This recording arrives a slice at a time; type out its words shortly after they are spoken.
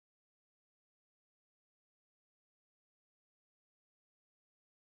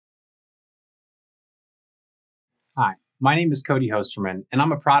Hi, my name is Cody Hosterman, and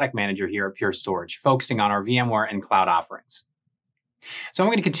I'm a product manager here at Pure Storage, focusing on our VMware and cloud offerings. So I'm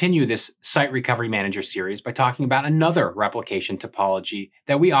going to continue this Site Recovery Manager series by talking about another replication topology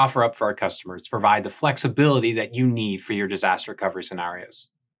that we offer up for our customers to provide the flexibility that you need for your disaster recovery scenarios.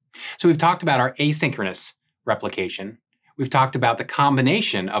 So we've talked about our asynchronous replication. We've talked about the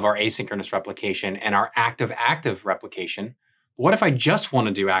combination of our asynchronous replication and our active-active replication. What if I just want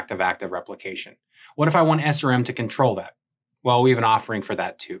to do active-active replication? What if I want SRM to control that? Well, we have an offering for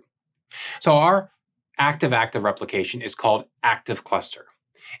that too. So our active-active replication is called Active Cluster.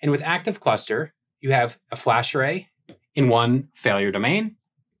 And with Active Cluster, you have a flash array in one failure domain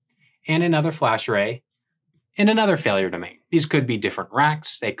and another flash array in another failure domain. These could be different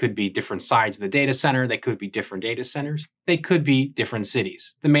racks. They could be different sides of the data center. They could be different data centers. They could be different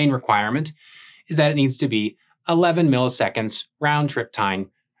cities. The main requirement is that it needs to be 11 milliseconds round trip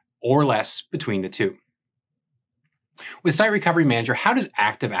time or less between the two. With Site Recovery Manager, how does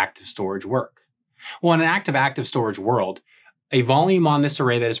active-active storage work? Well, in an active-active storage world, a volume on this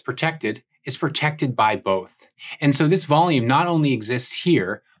array that is protected by both. And so this volume not only exists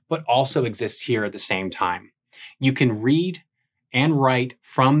here, but also exists here at the same time. You can read and write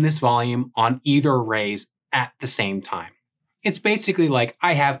from this volume on either arrays at the same time. It's basically like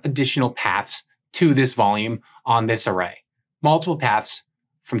I have additional paths to this volume on this array, multiple paths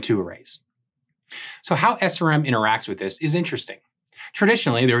from two arrays. So how SRM interacts with this is interesting.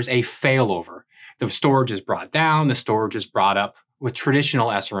 Traditionally, there's a failover. The storage is brought down, the storage is brought up with traditional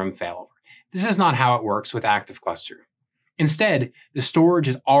SRM failover. This is not how it works with Active Cluster. Instead, the storage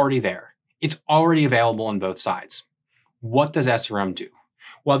is already there. It's already available on both sides. What does SRM do?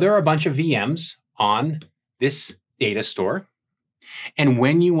 Well, there are a bunch of VMs on this data store. And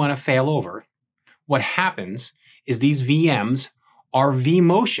when you want to fail over, what happens is these VMs are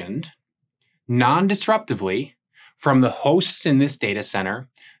vMotioned non-disruptively from the hosts in this data center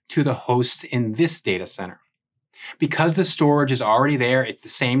to the hosts in this data center. Because the storage is already there, it's the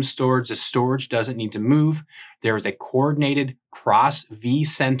same storage, the storage doesn't need to move. There is a coordinated cross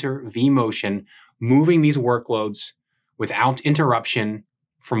vCenter vMotion moving these workloads without interruption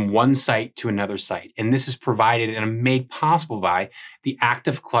from one site to another site. And this is provided and made possible by the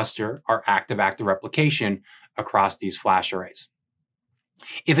Active Cluster or active-active replication across these flash arrays.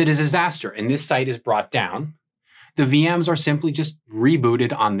 If it is a disaster and this site is brought down, the VMs are simply just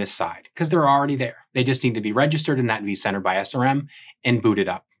rebooted on this side because they're already there. They just need to be registered in that vCenter by SRM and booted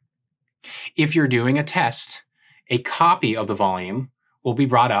up. If you're doing a test, a copy of the volume will be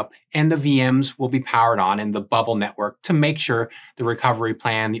brought up and the VMs will be powered on in the bubble network to make sure the recovery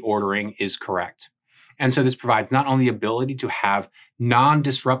plan, the ordering is correct. And so this provides not only the ability to have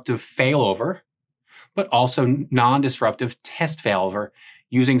non-disruptive failover, but also non-disruptive test failover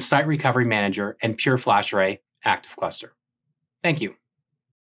using Site Recovery Manager and Pure Flash Array Active Cluster. Thank you.